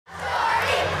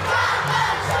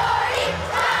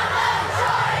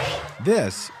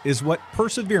This is what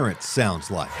perseverance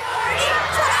sounds like.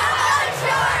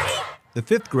 The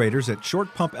fifth graders at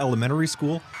Short Pump Elementary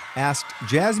School asked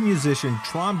jazz musician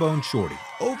Trombone Shorty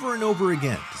over and over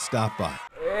again to stop by.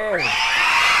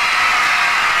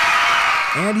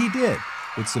 And he did,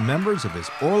 with some members of his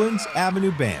Orleans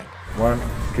Avenue Band. 1,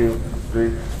 2,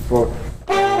 3, 4.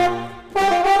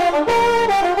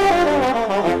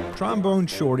 Trombone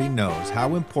Shorty knows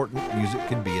how important music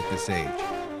can be at this age.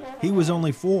 He was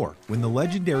only 4 when the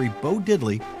legendary Bo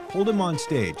Diddley pulled him on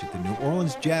stage at the New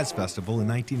Orleans Jazz Festival in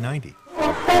 1990.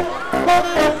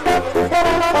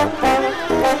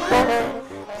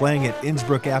 Playing at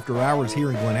Innsbrook after hours here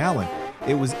in Glen Allen,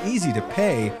 it was easy to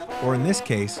pay, or in this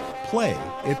case, play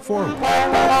it forward.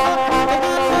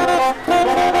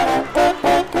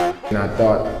 And I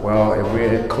thought, well, if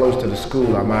we're close to the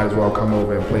school, I might as well come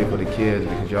over and play for the kids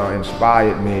because y'all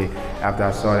inspired me after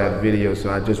I saw that video. So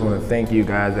I just want to thank you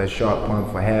guys at Short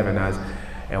Pump for having us,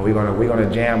 and we're gonna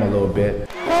jam a little bit.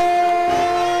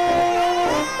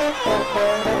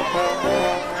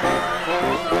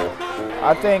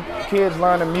 I think kids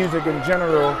learning music in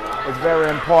general is very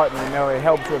important. You know, it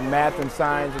helps with math and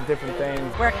science and different things.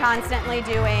 We're constantly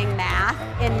doing math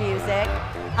in music.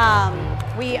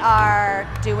 We are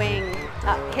doing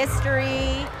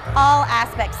history, all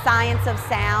aspects, science of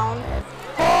sound.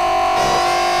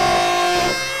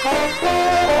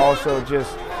 Also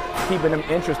just keeping them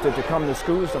interested to come to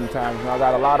school sometimes. You know, I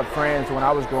got a lot of friends when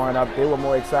I was growing up, they were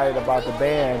more excited about the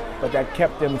band, but that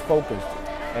kept them focused.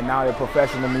 And now they're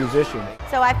professional musicians.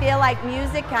 So I feel like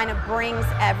music kind of brings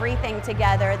everything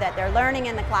together that they're learning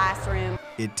in the classroom.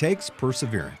 It takes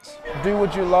perseverance. Do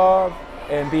what you love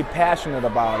and be passionate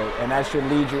about it, and that should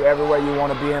lead you everywhere you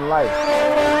want to be in life.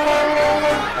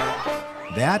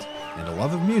 That and a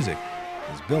love of music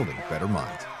is building better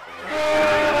minds.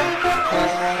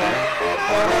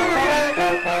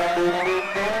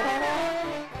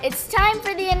 It's time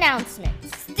for the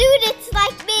announcements. Students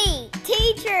like me,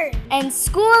 teachers, and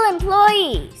school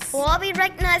employees will all be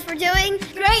recognized for doing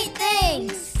great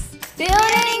things.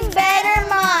 Building Better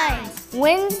Minds,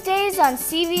 Wednesdays on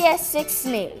CBS 6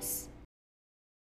 News.